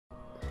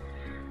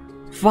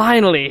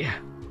Finally!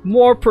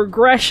 More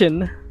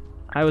progression!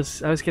 I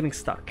was getting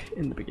stuck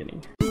in the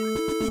beginning.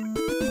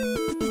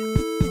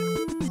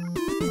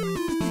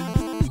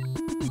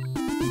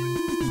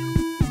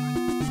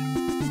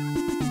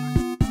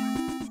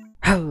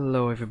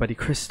 Hello everybody,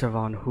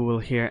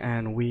 ChrisofGames here,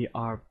 and we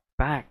are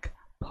back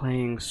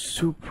playing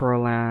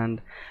Supraland,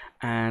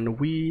 and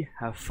we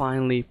have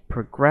finally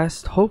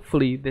progressed.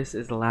 Hopefully this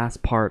is the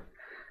last part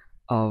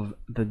of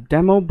the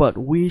demo, but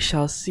we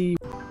shall see.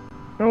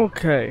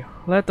 Okay,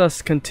 let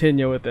us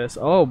continue with this.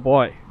 Oh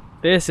boy,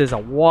 this is a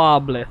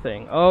wobbly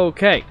thing.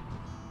 Okay.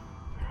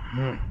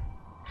 No.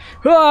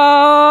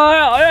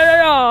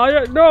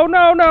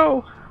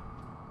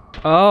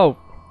 Oh,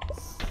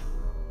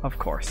 of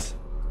course.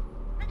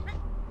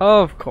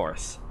 Of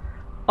course.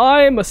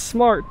 I'm a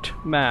smart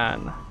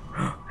man.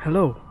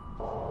 Hello.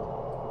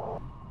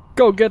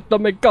 Go get the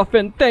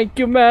MacGuffin. Thank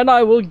you, man.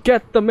 I will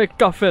get the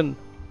MacGuffin.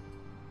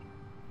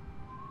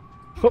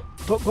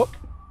 Hop.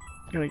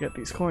 Gotta get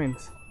these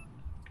coins.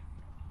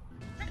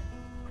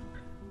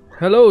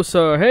 Hello,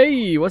 sir.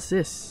 Hey, what's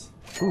this?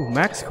 Ooh,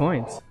 max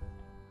coins.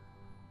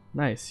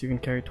 Nice. You can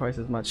carry twice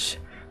as much.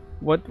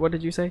 What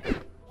did you say?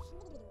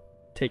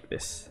 Take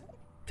this.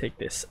 Take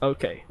this.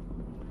 Okay.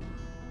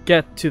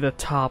 Get to the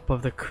top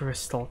of the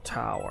crystal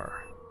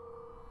tower.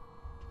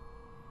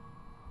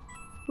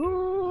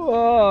 Ooh,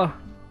 I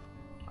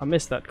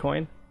missed that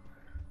coin.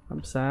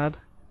 I'm sad.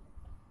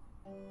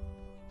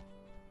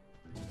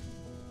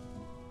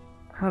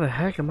 How the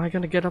heck am I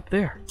gonna get up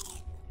there?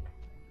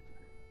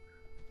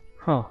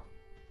 Huh.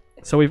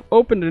 So we've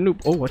opened a new...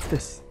 Oh, what's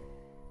this?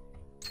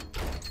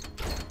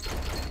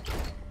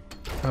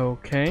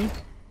 Okay.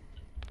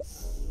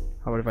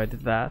 How about if I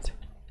did that?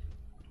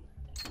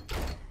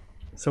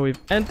 So we've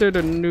entered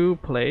a new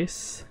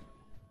place.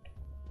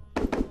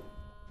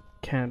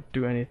 Can't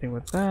do anything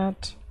with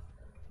that.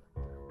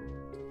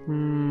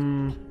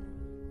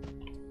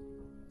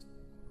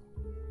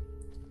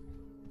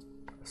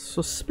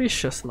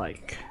 Suspicious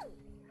like.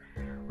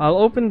 I'll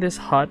open this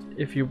hut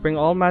if you bring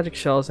all magic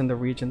shells in the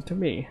region to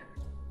me.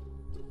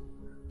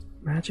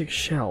 Magic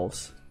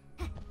shells.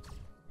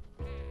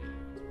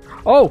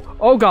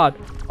 Oh god.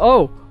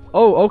 Oh,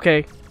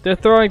 okay. They're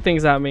throwing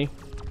things at me.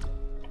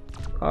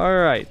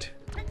 Alright.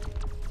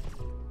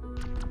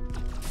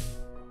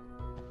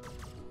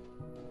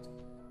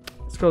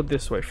 Let's go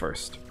this way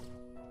first.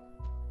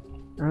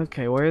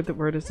 Okay, where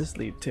does this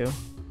lead to?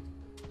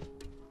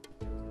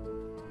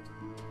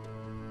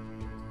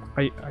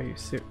 Are you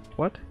serious?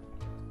 What?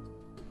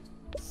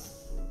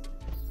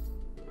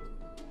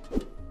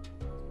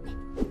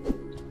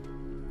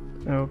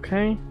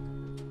 Okay.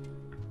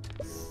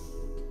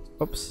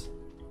 Oops.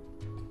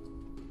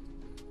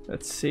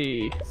 Let's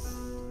see.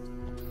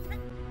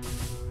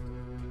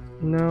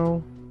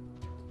 No.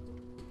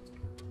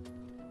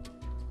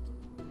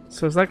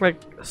 So it's like a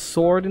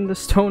sword in the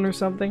stone or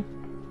something?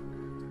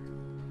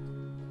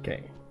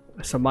 Okay.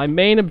 So my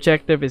main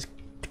objective is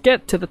to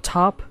get to the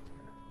top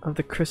of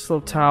the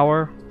crystal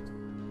tower.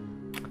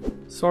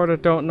 Sorta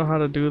don't know how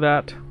to do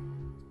that.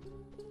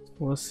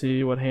 We'll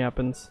see what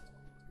happens.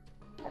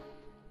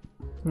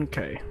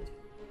 Okay.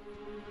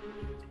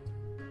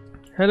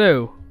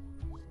 Hello.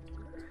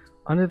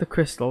 Under the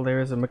crystal there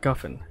is a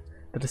MacGuffin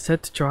that is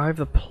said to drive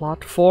the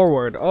plot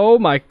forward. Oh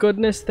my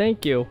goodness,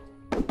 thank you.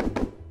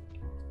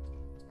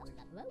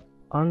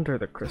 Under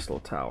the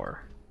crystal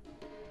tower.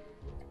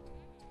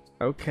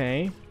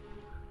 Okay.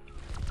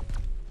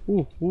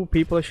 Ooh,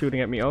 people are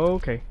shooting at me. Oh,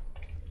 okay.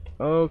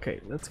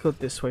 Okay, let's go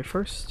this way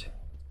first.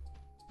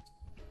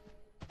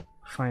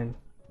 Find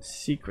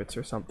secrets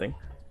or something.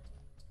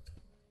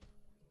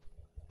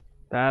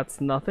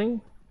 That's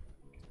nothing.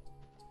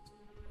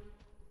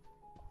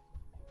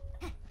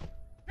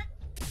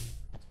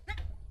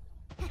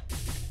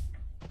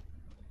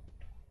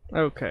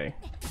 Okay.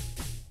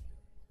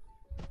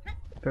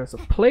 There's a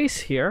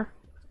place here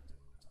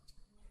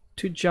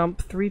to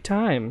jump 3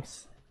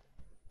 times.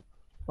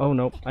 Oh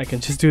nope, I can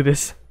just do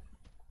this.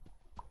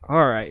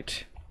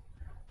 Alright.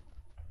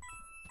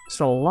 It's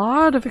a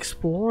lot of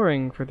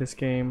exploring for this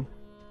game.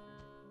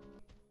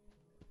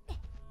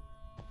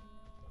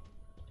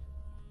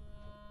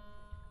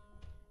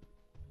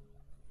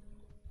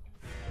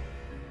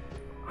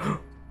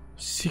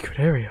 Secret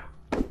area.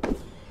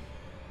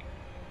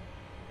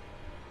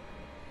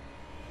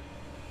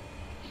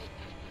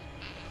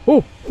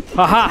 Oh,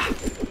 haha!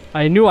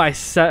 I knew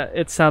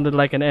it sounded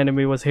like an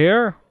enemy was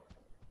here.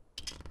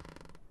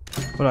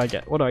 What do I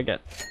get? What do I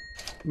get?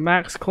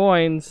 Max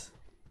coins.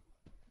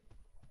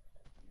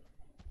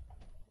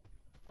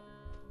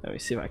 Let me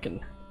see if I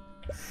can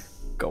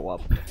go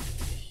up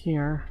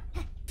here.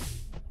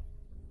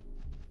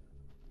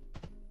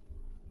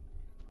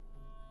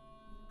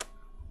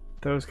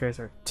 Those guys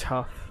are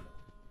tough.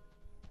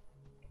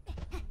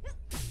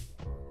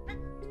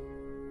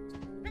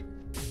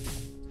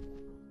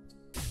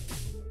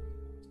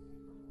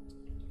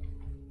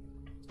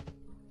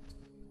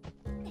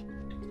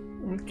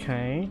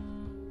 Okay.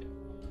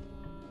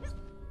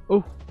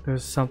 Oh,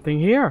 there's something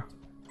here.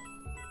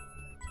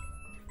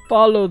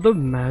 Follow the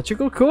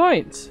magical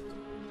coins.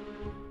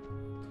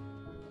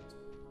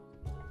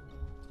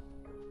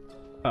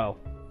 Oh.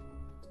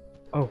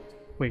 Oh,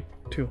 wait,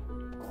 2.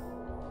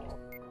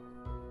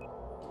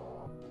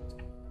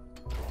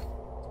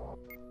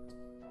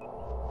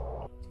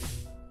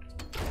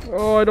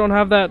 Oh, I don't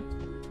have that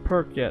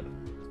perk yet.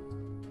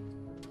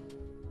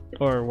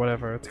 Or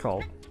whatever it's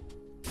called.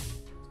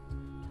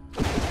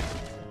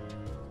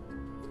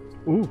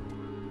 Ooh.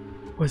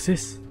 What's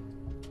this?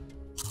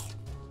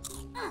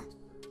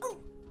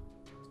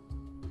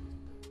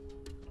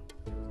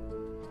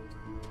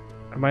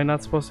 Am I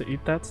not supposed to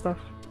eat that stuff?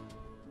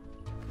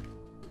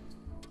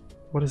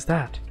 What is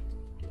that?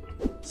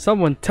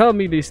 Someone tell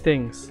me these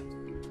things.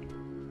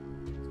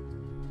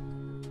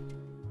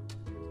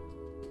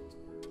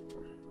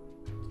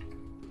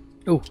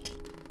 Oh,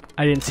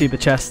 I didn't see the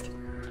chest.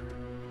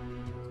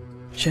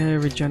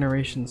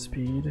 Regeneration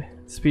speed.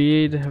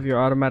 Speed of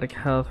your automatic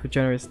health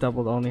regenerates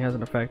doubled, only has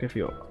an effect if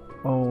you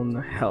own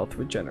health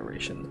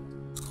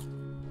regeneration.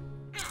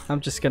 I'm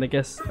just gonna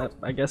guess,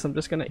 I guess I'm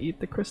just gonna eat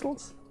the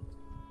crystals?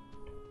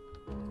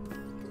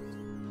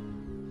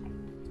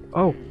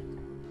 Oh.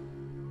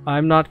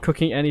 I'm not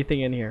cooking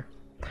anything in here.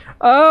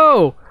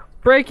 Oh!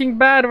 Breaking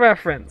Bad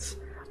reference!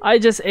 I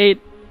just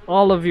ate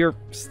all of your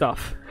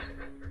stuff.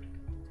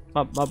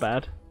 My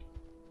bad.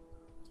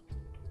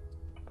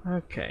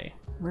 Okay,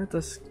 let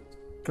us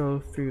go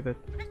through the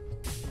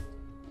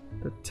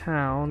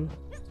town.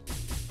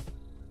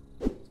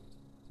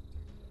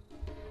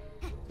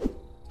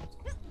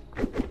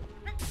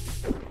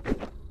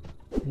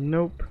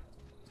 Nope.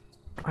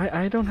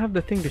 I don't have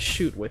the thing to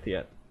shoot with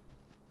yet.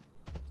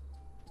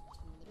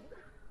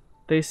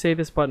 They say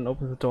this button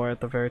opens the door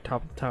at the very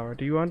top of the tower.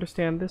 Do you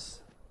understand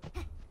this?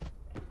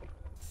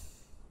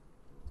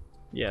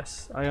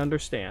 Yes, I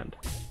understand.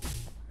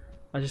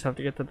 I just have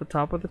to get to the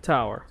top of the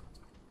tower.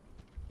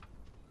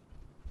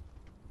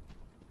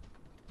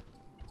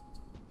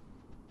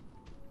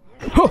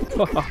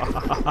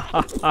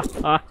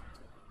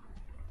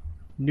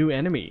 New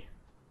enemy.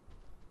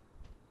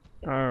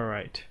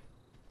 Alright.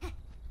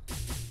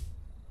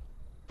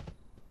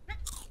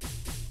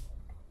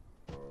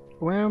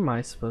 Where am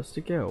I supposed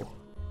to go?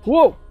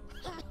 Whoa!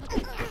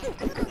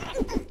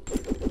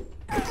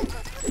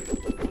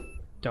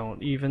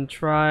 Don't even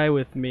try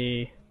with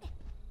me.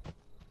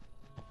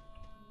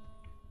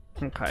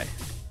 Okay.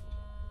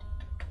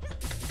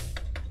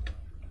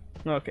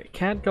 Okay,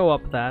 can't go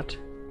up that.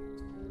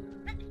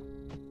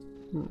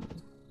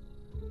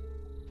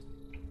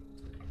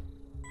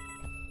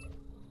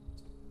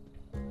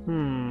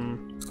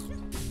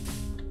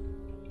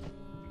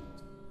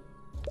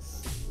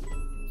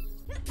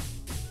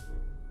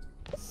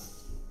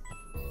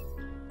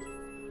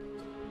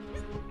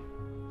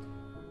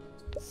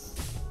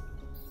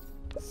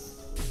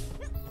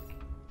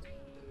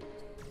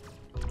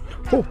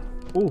 Oh,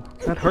 oh,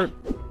 that hurt.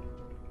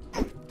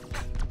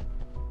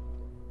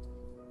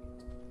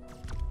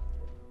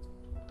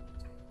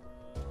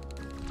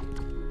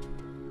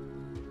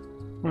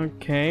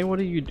 Okay, what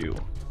do you do?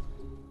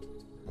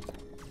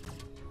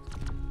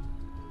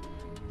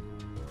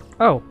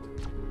 Oh.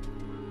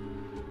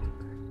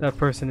 That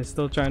person is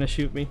still trying to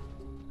shoot me.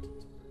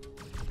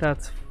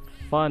 That's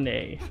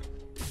funny.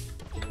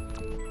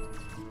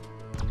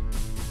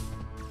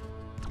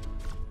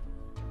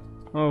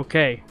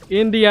 Okay,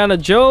 Indiana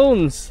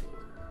Jones!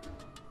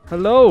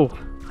 Hello,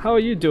 how are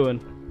you doing?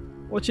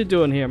 What you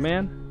doing here,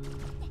 man?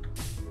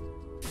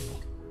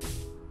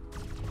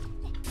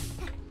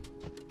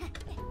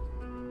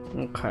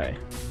 Okay.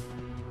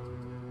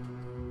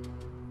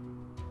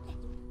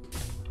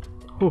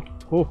 Oh,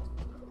 oh,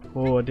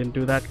 oh, I didn't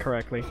do that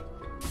correctly.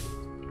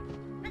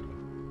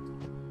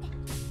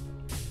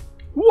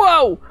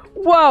 Whoa!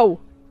 Whoa!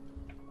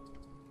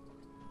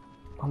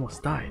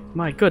 Almost died.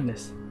 My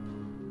goodness.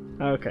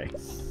 Okay.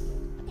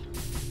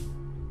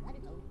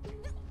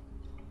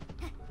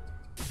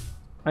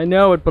 I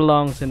know it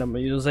belongs in a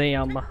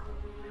museum.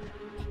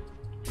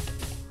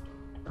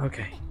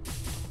 Okay.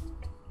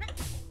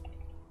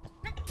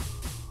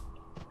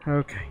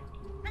 Okay.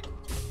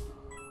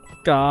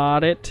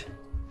 Got it.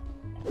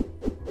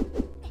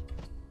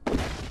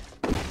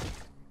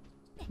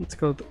 Let's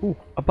go. Ooh,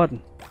 a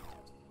button.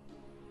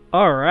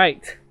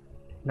 Alright.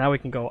 Now we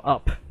can go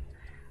up.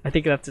 I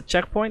think that's a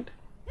checkpoint.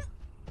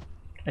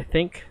 I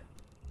think.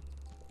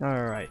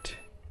 Alright.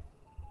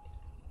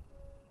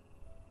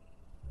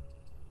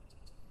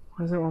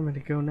 Where does it want me to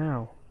go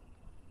now?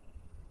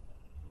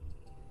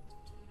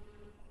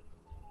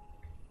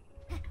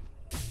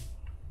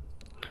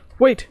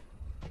 Wait!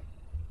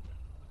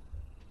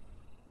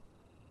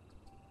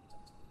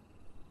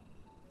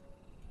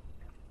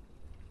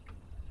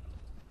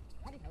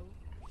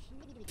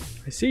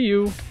 I see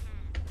you.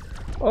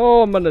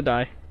 Oh, I'm gonna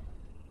die.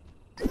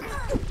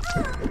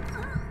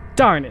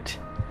 Darn it.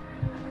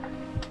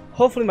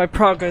 Hopefully my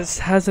progress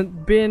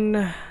hasn't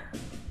been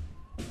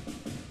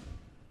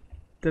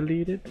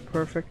deleted.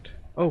 Perfect.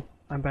 Oh,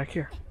 I'm back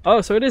here.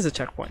 Oh, so it is a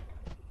checkpoint.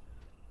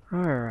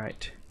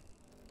 Alright.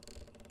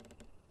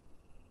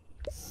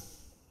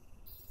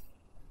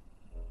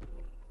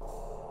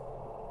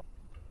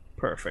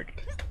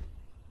 Perfect.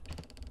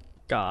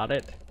 Got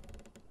it.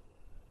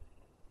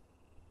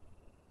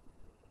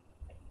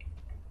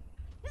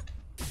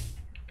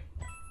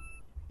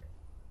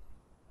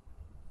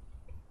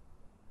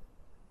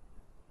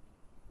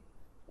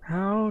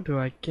 How do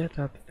I get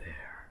up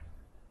there?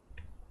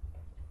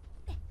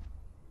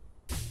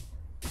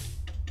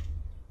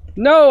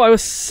 No, I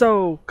was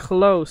so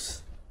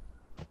close.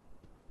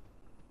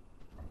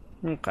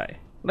 Okay,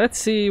 let's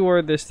see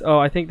where this. Oh,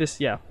 I think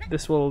this. Yeah,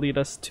 this will lead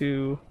us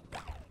to.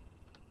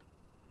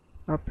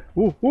 Up.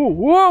 Ooh, ooh,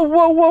 whoa,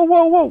 whoa, whoa,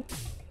 whoa, whoa.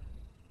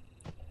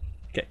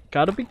 Okay,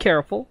 gotta be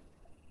careful.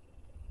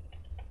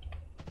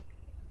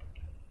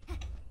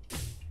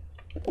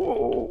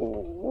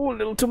 Oh, a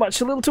little too much,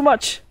 a little too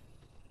much.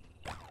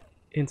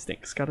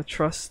 Instincts, gotta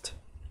trust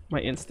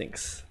my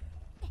instincts.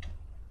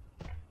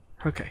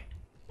 Okay.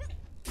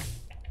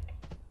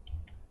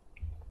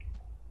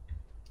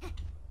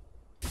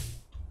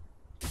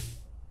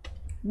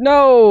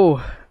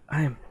 No!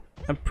 I'm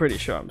pretty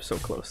sure I'm so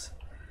close.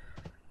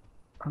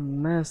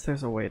 Unless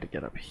there's a way to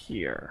get up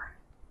here.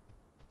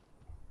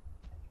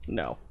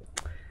 No.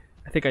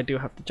 I think I do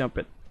have to jump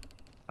it.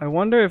 I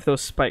wonder if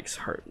those spikes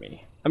hurt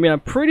me. I mean,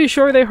 I'm pretty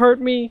sure they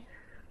hurt me,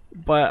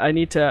 but I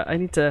need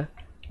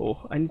to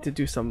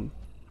do some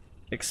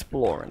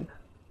exploring.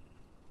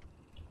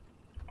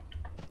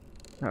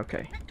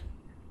 Okay.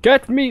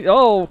 Get me!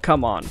 Oh,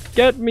 come on.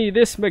 Get me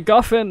this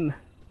MacGuffin!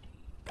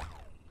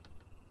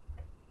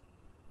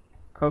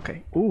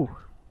 Okay. Ooh.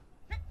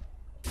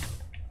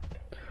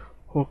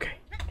 Okay.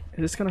 Is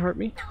this gonna hurt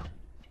me?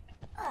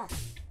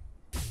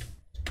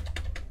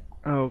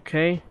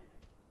 Okay.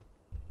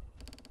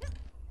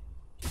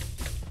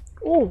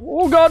 Oh,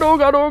 oh god, oh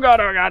god, oh god,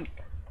 oh god!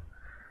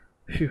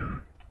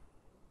 Phew.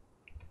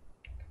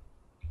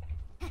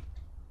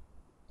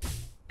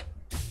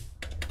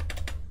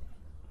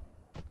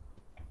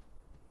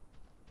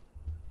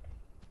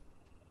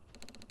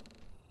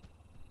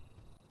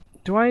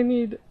 Do I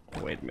need...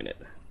 Wait a minute.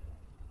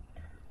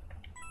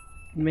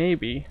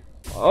 Maybe.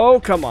 Oh,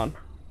 come on.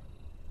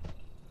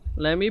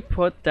 Let me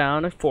put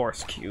down a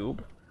force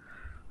cube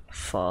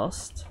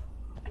first.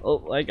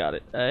 Oh, I got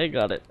it. I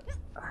got it.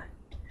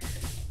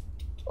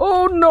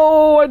 Oh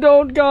no, I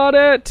don't got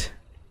it.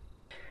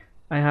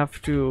 I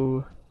have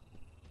to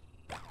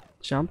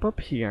jump up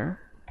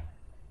here,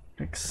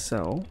 like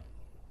so,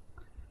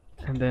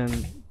 and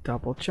then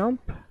double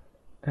jump,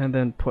 and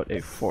then put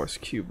a force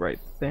cube right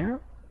there.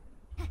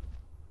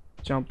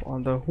 Jump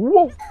on the...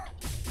 Whoa!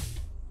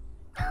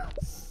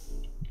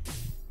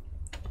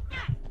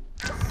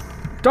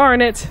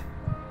 Darn it!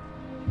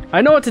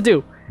 I know what to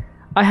do.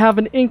 I have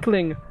an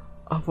inkling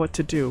of what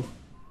to do.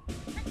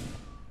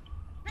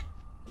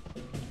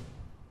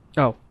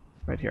 Oh,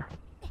 right here.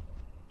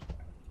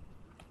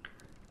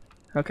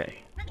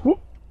 Okay. Whoop.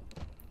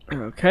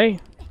 Okay.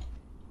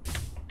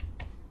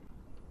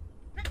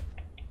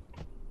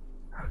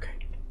 Okay.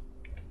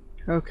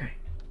 Okay.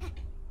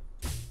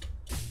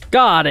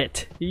 Got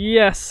it!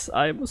 Yes,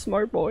 I'm a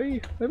smart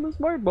boy. I'm a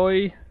smart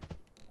boy.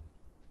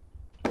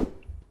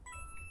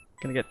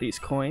 Gonna get these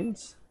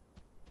coins.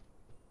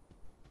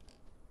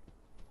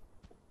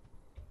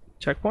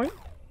 Checkpoint?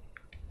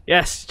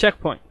 Yes,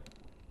 checkpoint.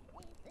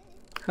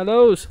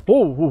 Hellos.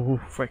 Oh,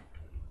 frick.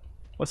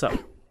 What's up?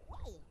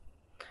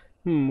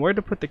 Where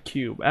to put the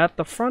cube? At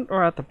the front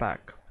or at the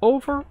back?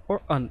 Over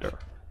or under?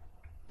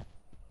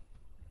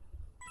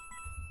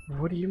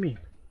 What do you mean?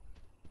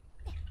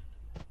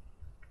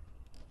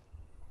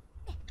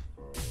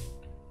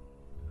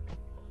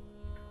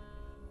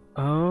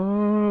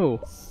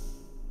 Oh.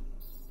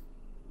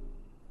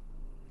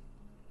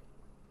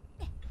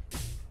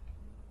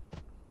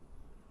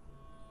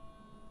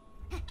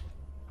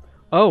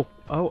 Oh,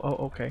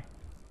 okay.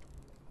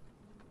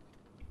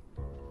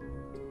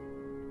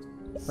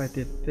 If I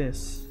did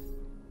this.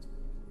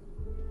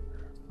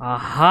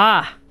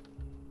 Aha!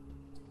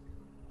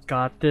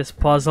 Got this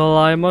puzzle,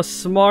 I'm a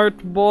smart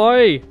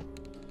boy!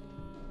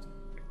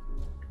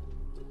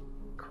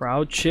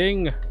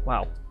 Crouching.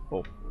 Wow.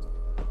 Oh.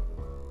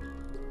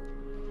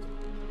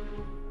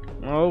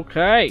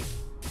 Okay.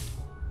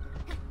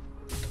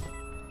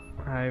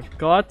 I've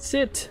got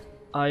it.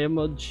 I am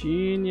a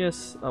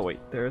genius. Oh wait,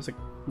 there's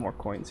more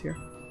coins here.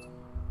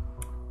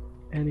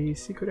 Any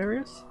secret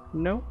areas?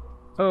 No?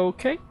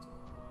 Okay.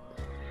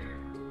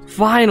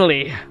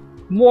 Finally!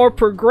 More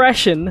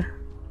progression!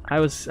 I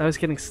was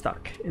getting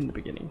stuck in the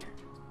beginning.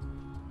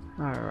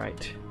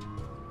 Alright.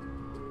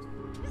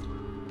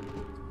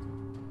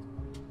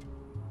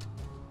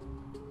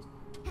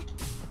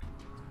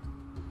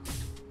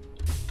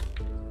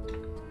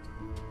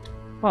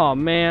 Oh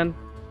man.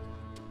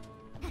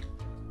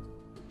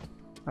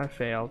 I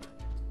failed.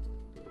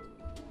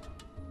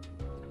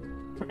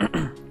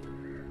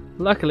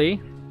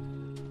 Luckily,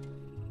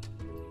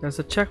 there's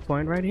a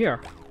checkpoint right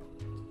here.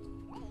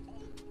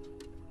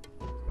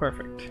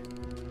 Perfect.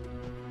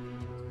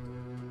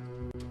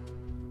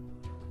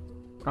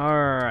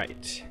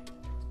 Alright.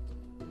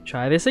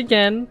 Try this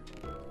again.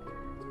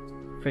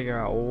 Figure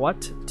out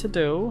what to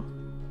do.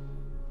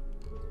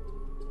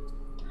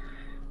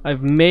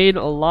 I've made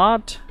a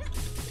lot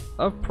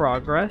of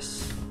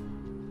progress,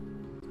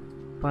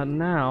 but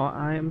now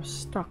I am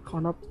stuck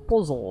on a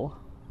puzzle.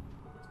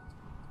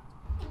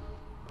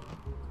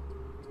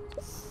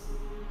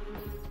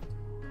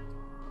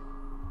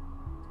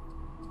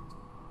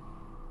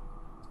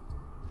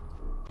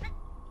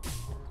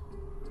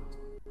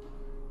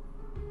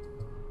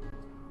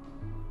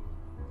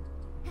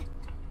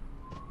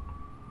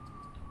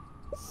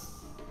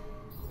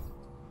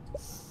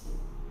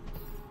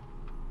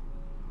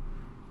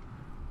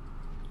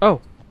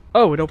 Oh!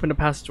 Oh, it opened a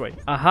passageway.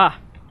 Aha!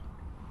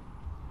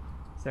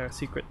 Is there a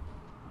secret?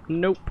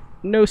 Nope.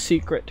 No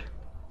secret.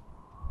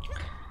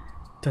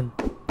 Dun.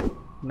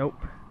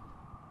 Nope.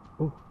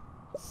 Ooh.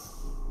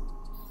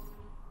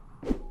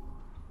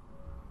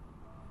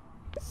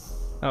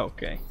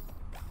 Okay.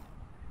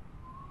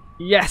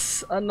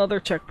 Yes! Another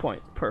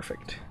checkpoint.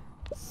 Perfect.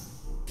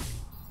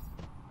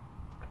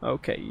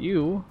 Okay,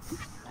 you...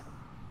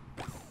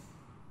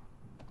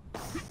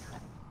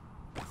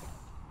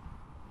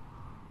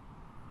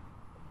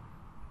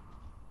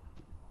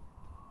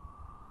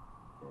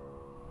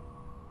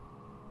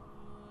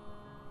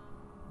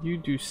 You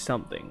do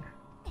something.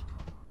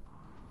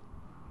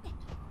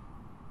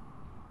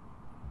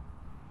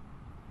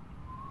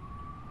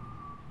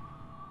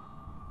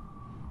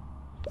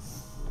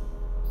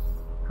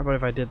 How about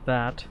if I did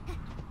that?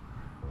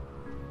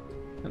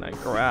 And I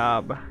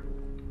grab...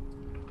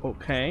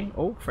 Okay.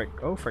 Oh frick,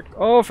 oh frick,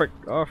 oh frick,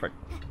 oh frick.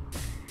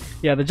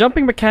 Yeah, the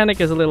jumping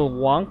mechanic is a little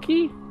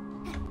wonky,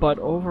 but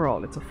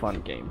overall it's a fun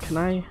game. Can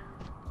I...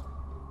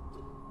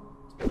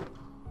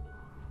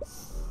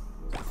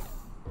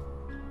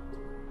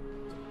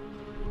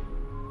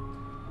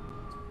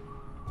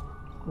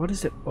 What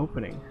is it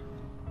opening?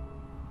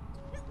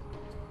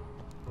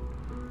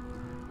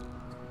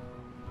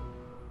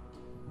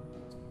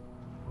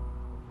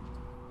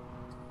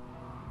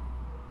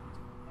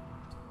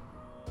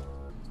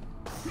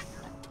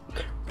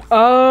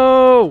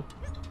 Oh!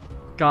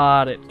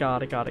 Got it,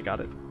 got it, got it,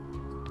 got it.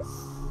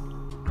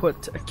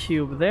 Put a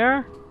cube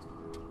there.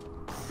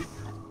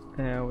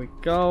 There we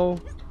go.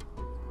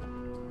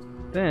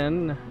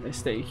 Then I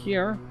stay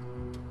here.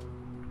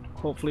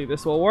 Hopefully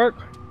this will work.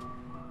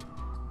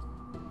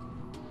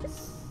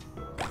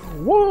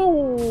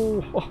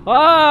 Whoa!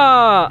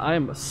 Ah!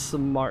 I'm a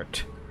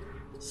smart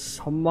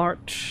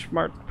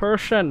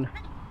person.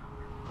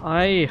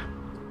 Okay.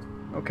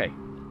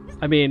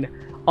 I mean,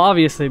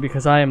 obviously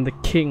because I am the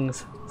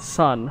king's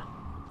son.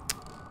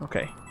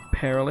 Okay.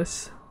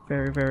 Perilous.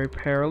 Very, very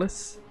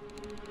perilous.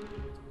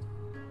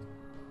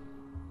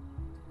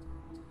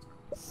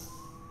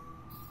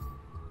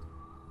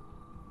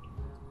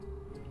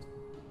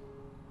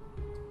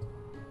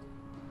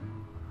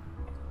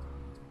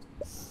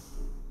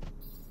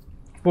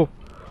 Whoa.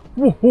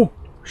 Whoa, whoa.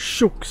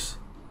 Shooks.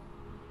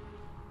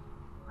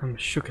 I'm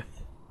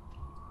shooketh.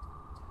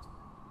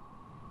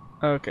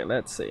 Okay,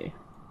 let's see.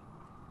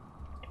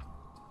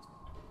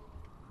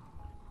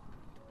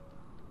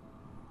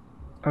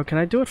 Oh, can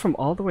I do it from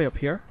all the way up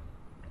here?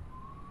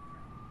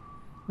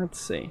 Let's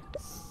see.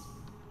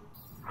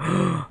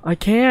 I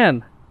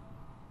can!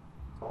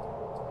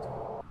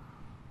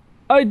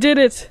 I did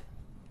it!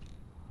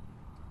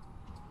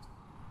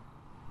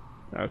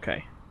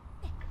 Okay.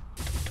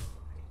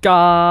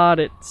 Got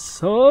it,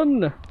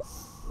 son!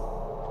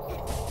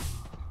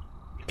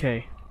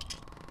 Okay.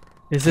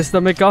 Is this the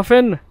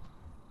MacGuffin?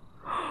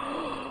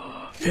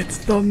 It's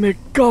the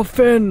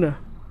MacGuffin!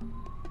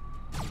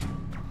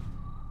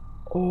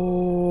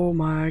 Oh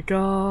my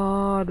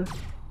god.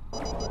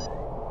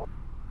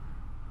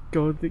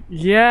 Go the...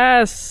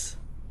 Yes!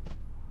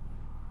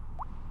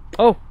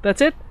 Oh,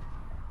 that's it?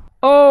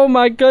 Oh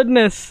my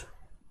goodness!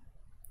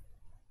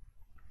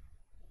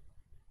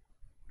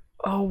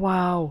 Oh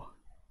wow.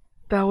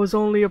 That was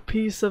only a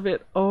piece of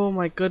it. Oh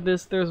my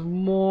goodness, there's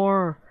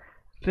more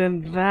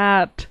than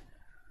that.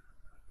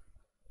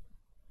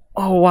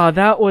 Oh wow,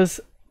 that was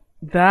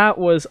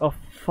a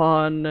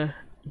fun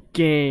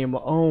game.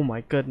 Oh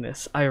my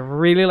goodness. I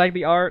really like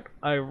the art.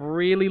 I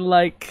really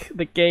like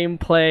the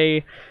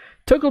gameplay.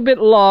 Took a bit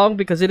long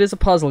because it is a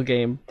puzzle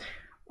game.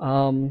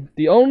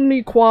 The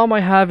only qualm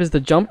I have is the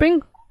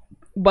jumping,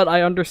 but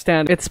I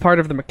understand it's part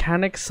of the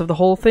mechanics of the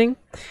whole thing.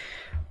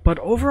 But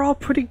overall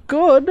pretty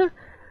good.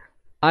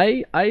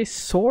 I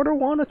sort of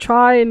want to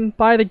try and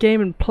buy the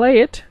game and play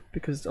it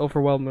because it's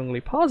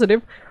overwhelmingly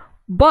positive,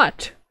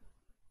 but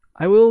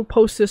I will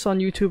post this on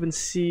YouTube and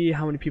see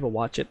how many people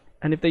watch it.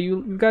 And if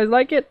you guys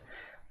like it,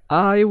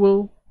 I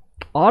will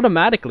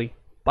automatically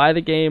buy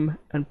the game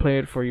and play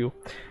it for you.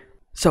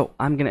 So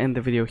I'm gonna end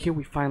the video here.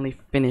 We finally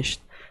finished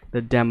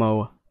the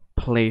demo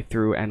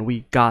playthrough and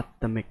we got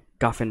the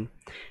MacGuffin.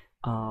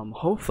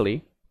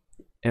 Hopefully,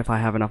 if I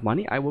have enough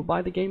money, I will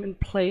buy the game and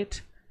play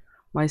it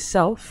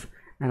myself.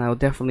 And I'll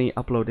definitely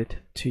upload it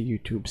to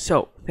YouTube.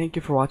 So, thank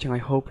you for watching. I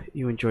hope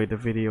you enjoyed the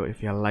video.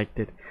 If you liked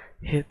it,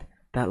 hit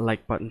that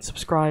like button,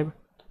 subscribe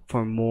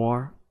for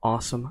more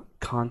awesome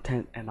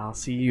content, and I'll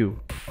see you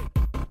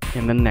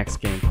in the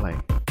next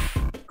gameplay.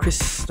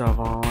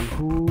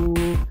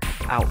 ChrisofGames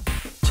out.